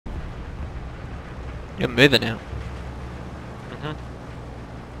You're moving now.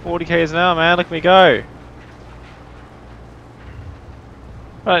 40 k's an hour, man. Look at me go.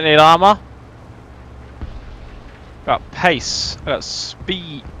 I don't need armor. Got pace. I got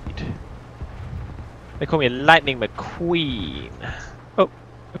speed. They call me Lightning McQueen. Oh,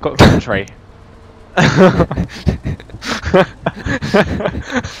 I've got infantry.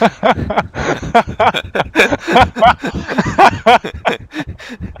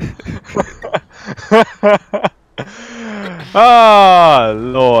 Oh,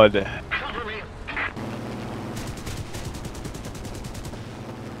 Lord.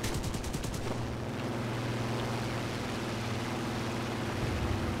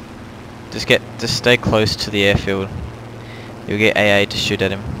 Just stay close to the airfield. You'll get AA to shoot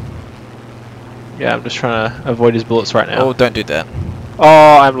at him. Yeah, I'm just trying to avoid his bullets right now. Oh, don't do that.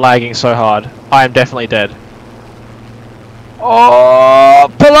 Oh, I'm lagging so hard. I am definitely dead. Oh,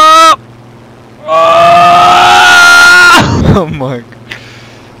 pull up! Oh, Oh my god.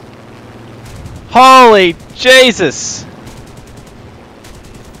 holy Jesus!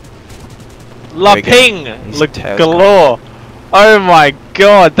 La There we go. ping! His Le tail's galore! Oh my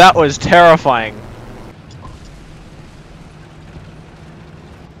god, that was terrifying.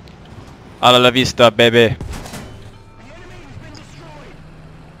 Hasta la vista, baby.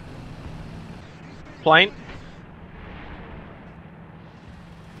 Plane?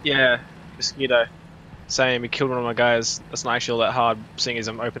 Yeah, mosquito. Same, he killed one of my guys. That's not actually all that hard, seeing as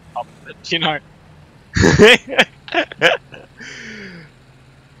I'm open up, but, you know.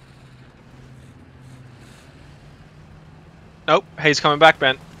 Nope, he's coming back,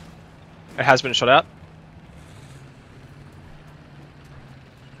 Ben. It has been shot out.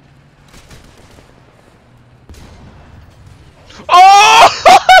 Oh!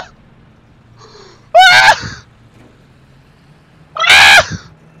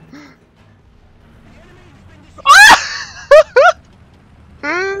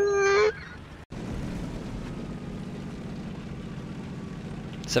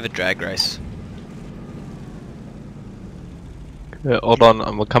 Let's have a drag race. Yeah, hold on,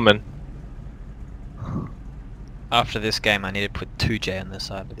 I'm coming. After this game, I need to put 2J on the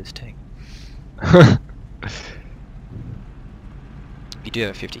side of this tank. You do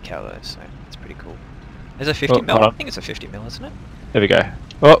have a 50 cal though, so it's pretty cool. There's a 50 mil. I think it's a 50 mil, isn't it? There we go.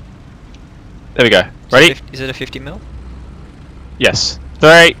 Oh, there we go. Ready? Is it a 50 mil? Yes.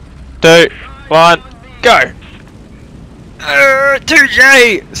 3, 2, 1, go!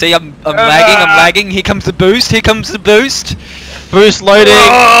 2J! See, I'm lagging. Here comes the boost. Here comes the boost. Boost loading!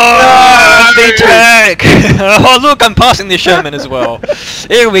 Oh, V-Tech! Oh look, I'm passing the Sherman as well.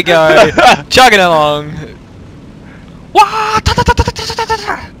 Here we go. Chugging along. What?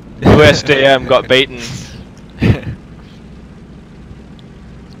 USDM got beaten.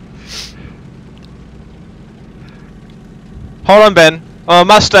 Hold on, Ben. Oh,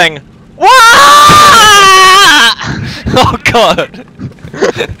 Mustang. Oh god.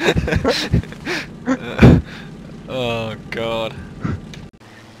 Oh god.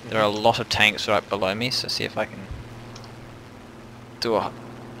 There are a lot of tanks right below me, so see if I can do a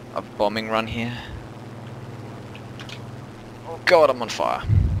bombing run here. Oh god, I'm on fire.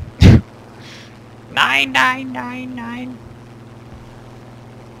 9999.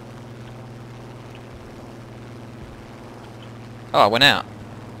 Oh, I went out.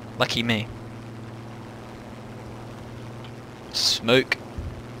 Lucky me. Smoke.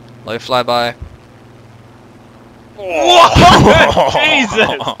 Low flyby. Whoa!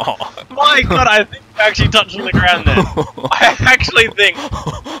 Jesus! My god, I think you actually touched on the ground there. I actually think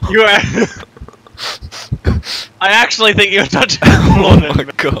you were... I actually think you were touching the floor there. Oh my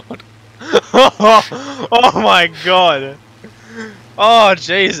god. Oh my god. Oh,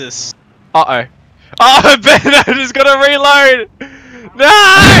 Jesus. Uh-oh. Oh, Ben, I just gotta reload!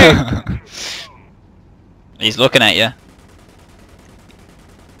 No! He's looking at you.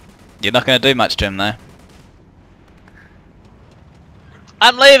 You're not going to do much to him though.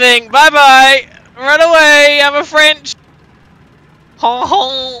 I'm leaving. Bye bye. Run away. I'm a French. Ho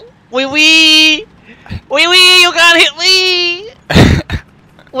ho. Wee wee. Wee wee. You can't hit me.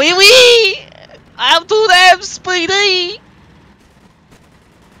 Wee wee. I'm too damn speedy.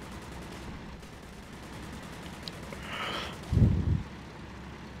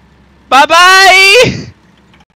 Bye bye.